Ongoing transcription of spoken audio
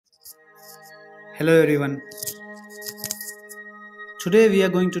Hello everyone. Today we are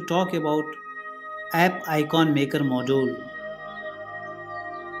going to talk about App Icon Maker module.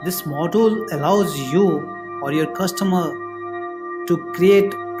 This module allows you or your customer to create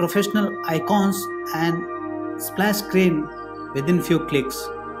professional icons and splash screen within few clicks.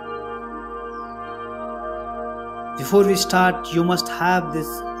 Before we start, you must have this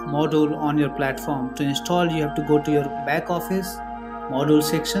module on your platform. To install, you have to go to your back office module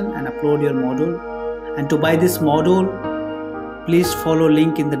section and upload your module. And to buy this module, please follow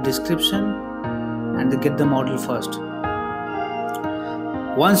link in the description and get the module first.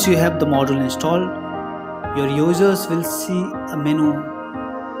 Once you have the module installed, your users will see a menu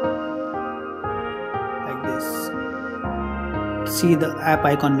like this. See the app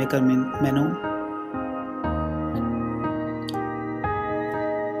icon maker menu.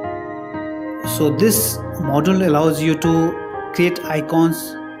 So this module allows you to create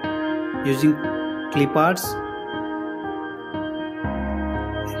icons using clip arts.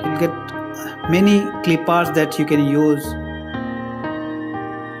 You'll get many clip arts that you can use.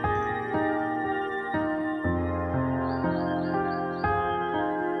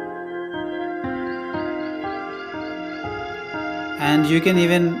 And you can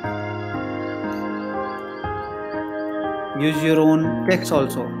even use your own text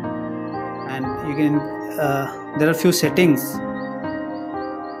also. And you can there are few settings.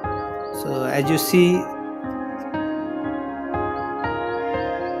 So as you see,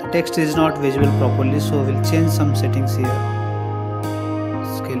 the text is not visible properly, so we'll change some settings here.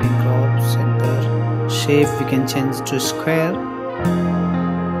 Scaling, crop, center, shape we can change to square.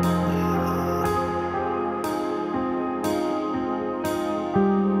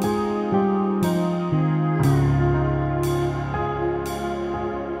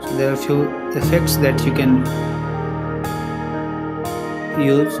 So there are few effects that you can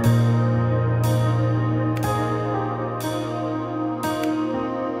use.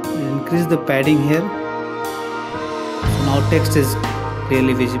 Increase the padding here. So now text is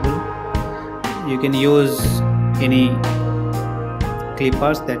clearly visible. You can use any clip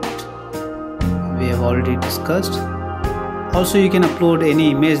arts that we have already discussed. Also, you can upload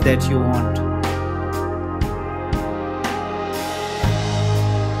any image that you want.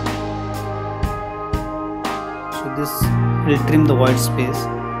 So this will trim the white space,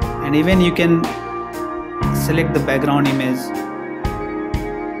 and even you can select the background image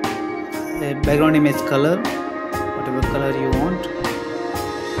color, whatever color you want.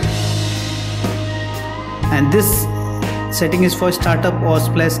 And this setting is for startup or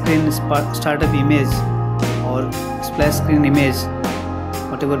splash screen startup image or splash screen image,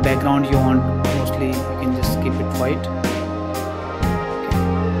 whatever background you want. Mostly you can just keep it white. Okay.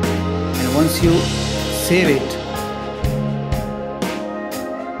 And once you save it,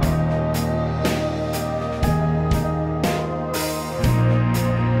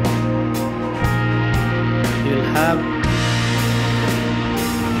 you'll have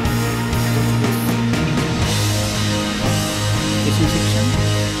kitchen section.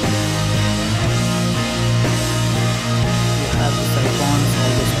 You have this icons,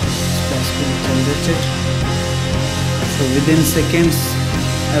 all this splash screen generated. So within seconds,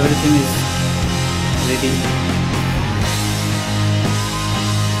 everything is ready.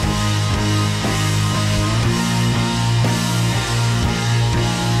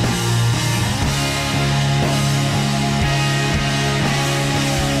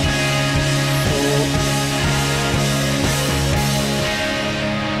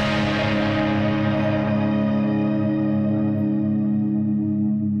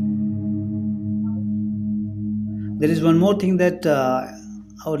 There is one more thing that I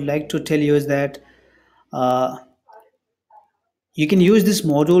would like to tell you is that uh, you can use this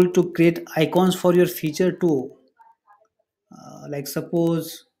module to create icons for your feature too. Like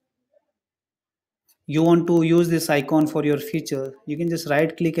suppose you want to use this icon for your feature, you can just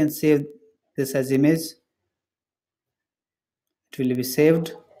right click and save this as image. It will be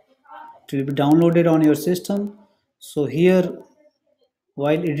saved. It will be downloaded on your system. So here,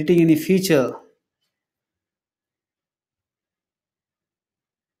 while editing any feature,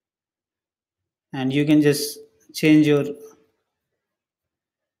 and you can just change your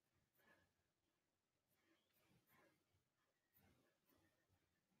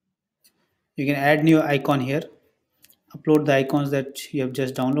you can add new icon here, upload the icons that you have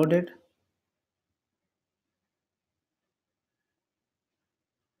just downloaded.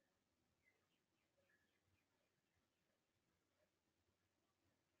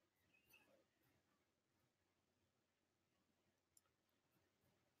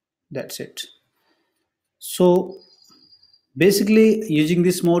 That's it. So Basically, using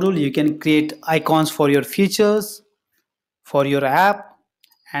this module, you can create icons for your features, for your app,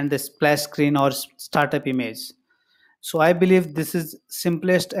 and the splash screen or startup image. So I believe this is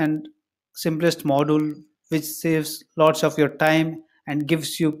simplest module which saves lots of your time and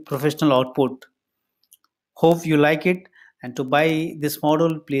gives you professional output. Hope you like it, and to buy this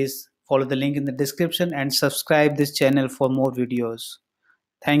module, please follow the link in the description and subscribe this channel for more videos.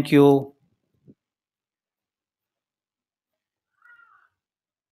 Thank you.